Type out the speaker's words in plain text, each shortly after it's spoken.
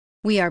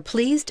We are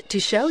pleased to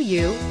show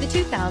you the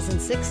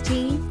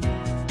 2016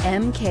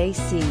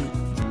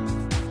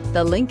 MKC.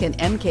 The Lincoln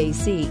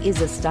MKC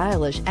is a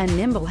stylish and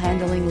nimble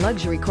handling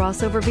luxury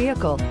crossover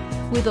vehicle.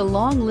 With a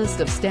long list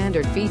of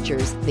standard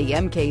features, the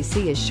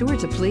MKC is sure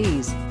to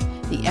please.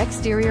 The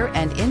exterior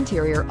and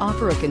interior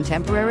offer a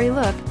contemporary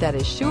look that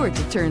is sure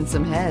to turn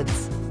some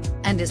heads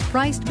and is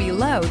priced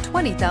below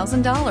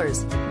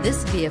 $20,000.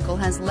 This vehicle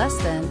has less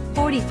than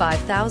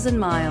 45,000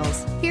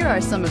 miles. Here are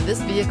some of this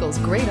vehicle's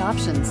great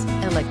options: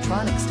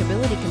 electronic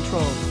stability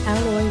control,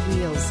 alloy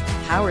wheels,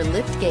 power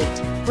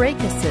liftgate, brake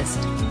assist,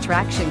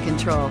 traction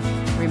control,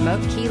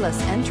 remote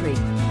keyless entry,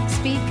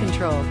 speed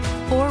control,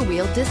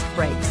 four-wheel disc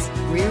brakes,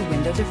 rear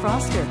window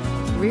defroster,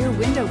 rear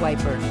window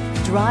wiper.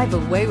 Drive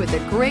away with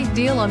a great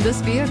deal on this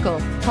vehicle.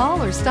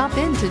 Call or stop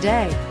in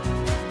today.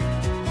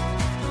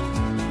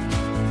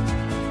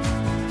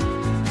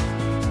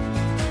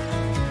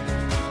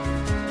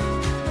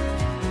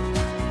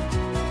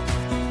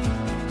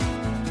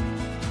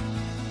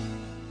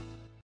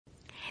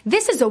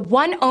 This is a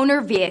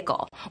one-owner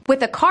vehicle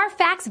with a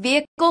CARFAX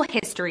Vehicle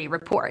History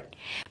Report.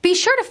 Be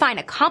sure to find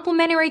a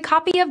complimentary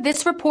copy of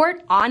this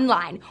report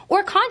online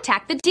or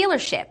contact the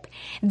dealership.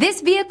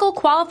 This vehicle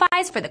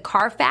qualifies for the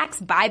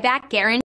CARFAX Buyback Guarantee.